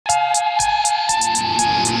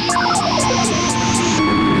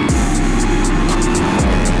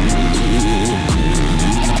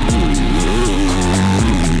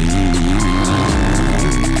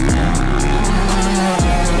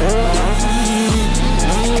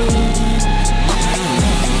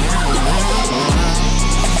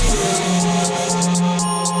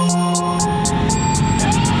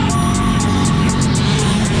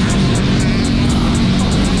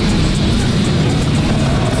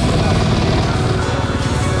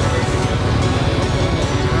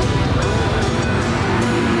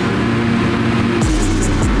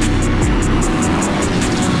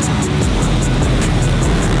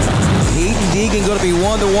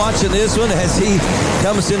one to watch in this one as he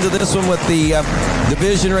comes into this one with the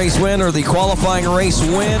division race win, or the qualifying race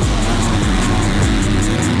win.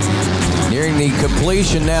 Nearing the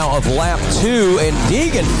completion now of lap 2, and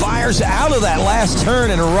Deegan fires out of that last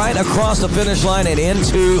turn and right across the finish line and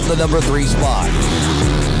into the number 3 spot.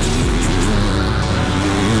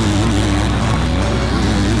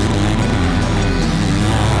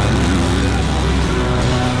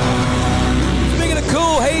 Speaking of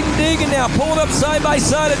cool, Haiden Deegan now pulling up side by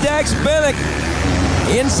side of Dax Bennick.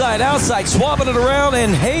 Inside, outside, swapping it around,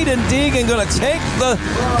 and Haiden Deegan going to take the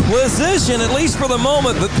position, at least for the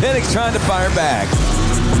moment, but Bennick's trying to fire back.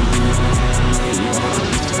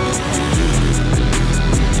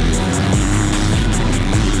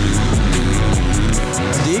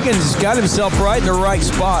 Deegan's got himself right in the right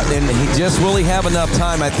spot, and he just will he have enough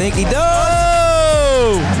time? I think he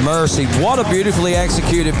does. Mercy, what a beautifully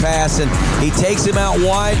executed pass, and he takes him out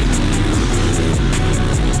wide.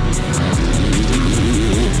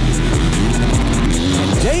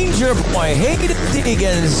 Danger boy, Haiden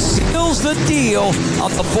Deegan seals the deal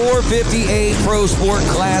of the 458 Pro Sport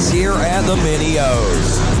class here at the Mini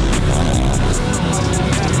O's.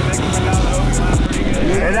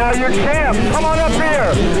 And now your champ, come on up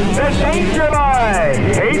here, the Danger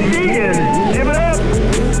boy, Haiden Deegan, give it up.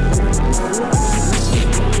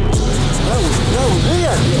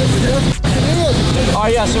 Oh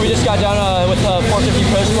yeah, so we just got down with 450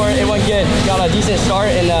 Pro Sport. It went good. Got a decent start,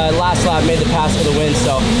 and last lap made the pass for the win,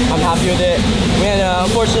 so I'm happy with it.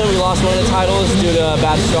 Unfortunately, we lost one of the titles due to a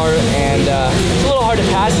bad start, and it's a little hard to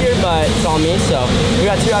pass here, but it's on me. So we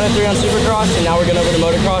got 2 out of 3 on Supercross, and now we're going over to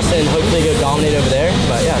motocross and hopefully go dominate over there.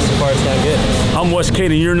 But yeah, so far it's done good. I'm Wes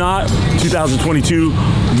Caden, you're not. 2022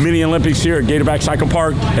 Mini Olympics here at Gatorback Cycle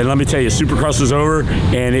Park, and let me tell you, Supercross is over,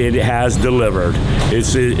 and it has delivered.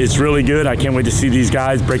 It's really good. I can't wait to see these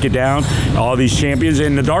guys break it down, all these champions,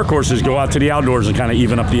 and the dark horses go out to the outdoors and kind of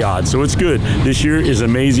even up the odds. So it's good. This year is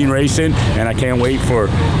amazing racing, and I can't wait for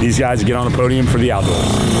these guys to get on the podium for the outdoors.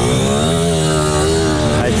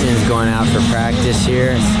 Hudson's going out for practice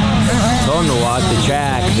here. Told him to walk the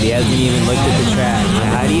track, but he hasn't even looked at the track.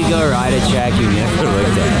 How do you go ride a track you've never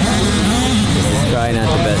looked at? This is probably not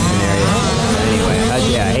the best scenario. But anyway,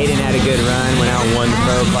 yeah, Haiden had a good run, went out and won the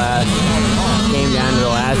pro class. Came down to the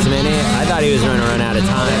last minute. I thought he was going to run out of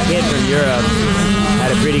time. Kid from Europe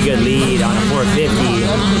had a pretty good lead on a 450.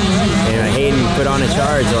 And Haiden put on a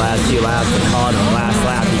charge the last 2 laps and caught him. The last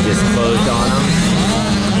lap, he just closed on him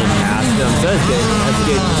and passed him. So that's good. That's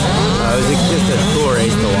good. It was just a cool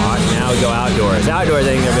race to watch. Now we go outdoors. Outdoors,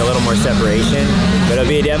 I think there'll be a little more separation, but it'll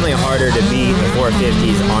be definitely harder to beat the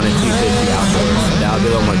 450s on a 250 outdoors. That'll be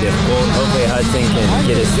a little more difficult. Hopefully Hudson can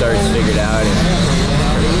get his starts figured out and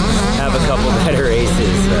have a couple better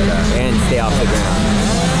races, and stay off the ground.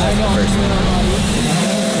 That's the first thing.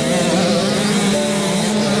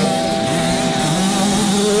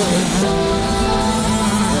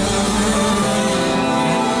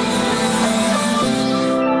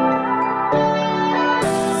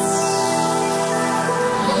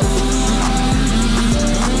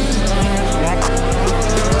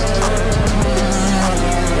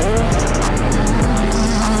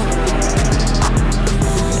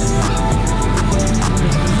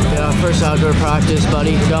 First outdoor practice,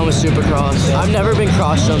 buddy. Going with Supercross. I've never been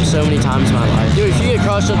cross-jumped so many times in my life. Dude, if you get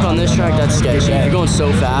cross-jumped on this track, that's sketchy. You're going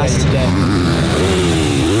so fast.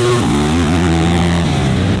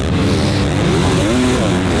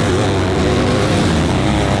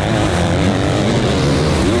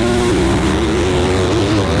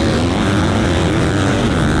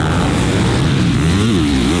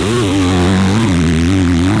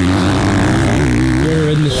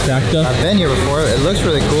 I've been here before. It looks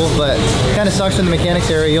really cool, but it kind of sucks in the mechanics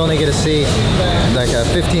area. You only get to see like a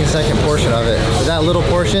 15-second portion of it. But that little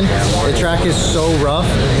portion, the track is so rough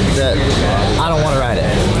that I don't want to ride it.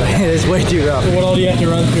 It's way too rough. What all do you have to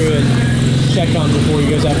run through and check on before he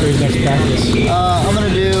goes after his next practice? I'm going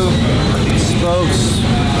to do spokes,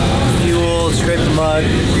 fuel, scrape the mud,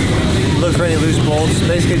 look for any loose bolts.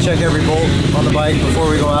 Basically check every bolt on the bike before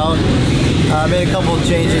we go out. Made a couple of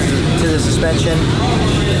changes to the suspension,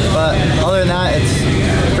 but other than that,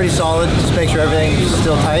 it's pretty solid. Just make sure everything's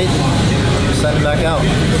still tight. Send it back out.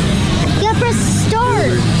 You gotta press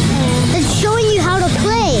start. It's showing you how to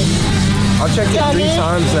play. I'll check it 3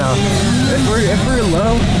 times now. If we're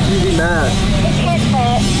low, you'd be mad.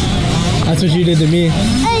 That's what you did to me.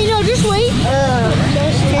 Hey, no, just wait.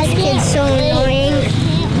 This kid's so annoying.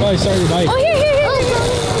 Oh, he started your bike. Oh, here.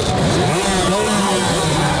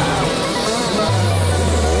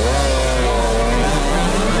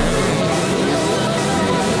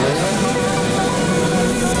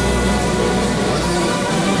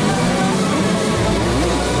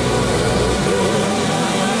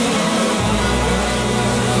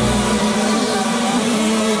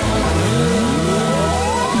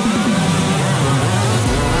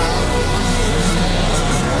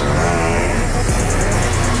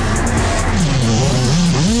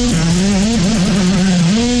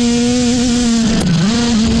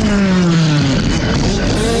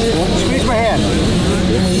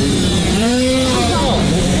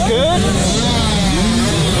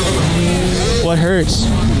 What hurts?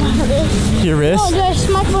 Your wrist? Oh, dude, I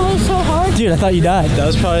smacked my head so hard. Dude, I thought you died. That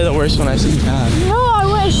was probably the worst one I've seen you have. No,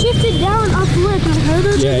 I shifted down up where it hurt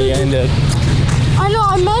it. Yeah, you ended. I know,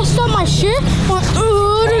 I messed up my shit. Went,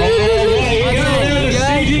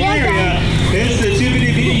 It's the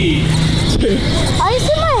 250. I just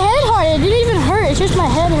hit my head hard. It didn't even hurt. It's just my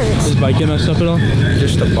head hurts. Is bike getting messed up at all?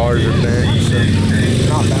 Just the bars are bent, so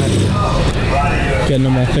not bad. Getting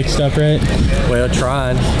them all fixed up, right? Well,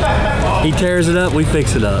 trying. He tears it up, we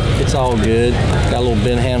fix it up. It's all good. Got a little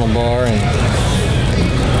bent handlebar and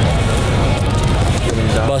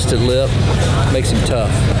busted lip. Makes him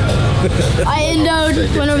tough. I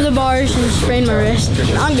endoed, went over the bars, and sprained my wrist.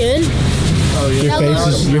 I'm good. Your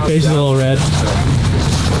face is a little red.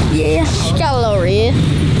 Yeah, she got a little red.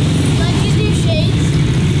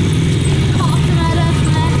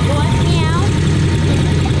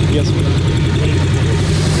 Yes.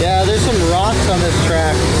 Yeah, there's some rocks on this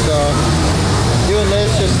track, so doing this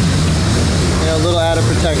just, you know, a little out of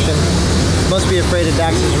protection. Must be afraid of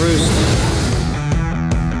Dax's roost.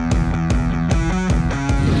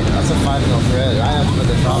 That's a 5 mil thread. I have to put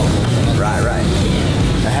the throttle. Right.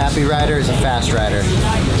 A happy rider is a fast rider.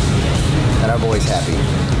 And our boy's happy.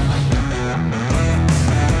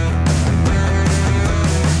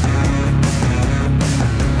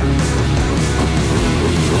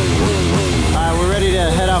 We're ready to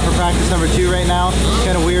head out for practice number 2 right now. It's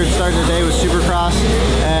kind of weird starting the day with Supercross,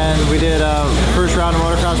 and we did first round of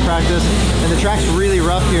motocross practice. And the track's really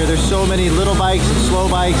rough here. There's so many little bikes and slow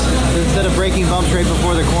bikes. Instead of breaking bumps right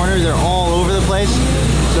before the corner, they're all over the place.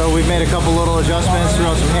 So we've made a couple little adjustments, threw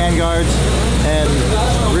on some hand guards, and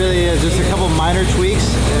really just a couple minor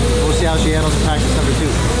tweaks. And we'll see how she handles in practice number 2.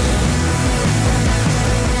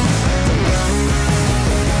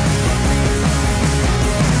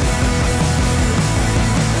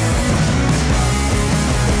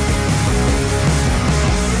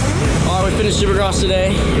 Finished Supercross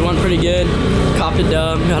today. It went pretty good. Copped a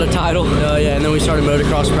dub, got a title. Yeah, and then we started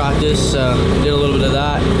motocross practice. Did a little bit of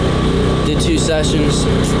that. Did 2 sessions.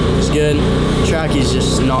 It's good. The track is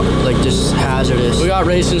just not just hazardous. We got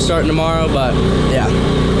racing starting tomorrow, but yeah,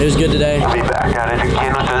 it was good today. We'll be back at it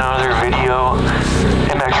again with another video.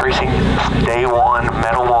 MX Racing Day 1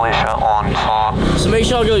 Metal Militia on top. So make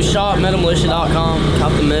sure y'all go to shop metalmilitia.com.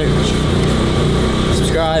 Cop the merch.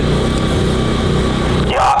 Subscribe.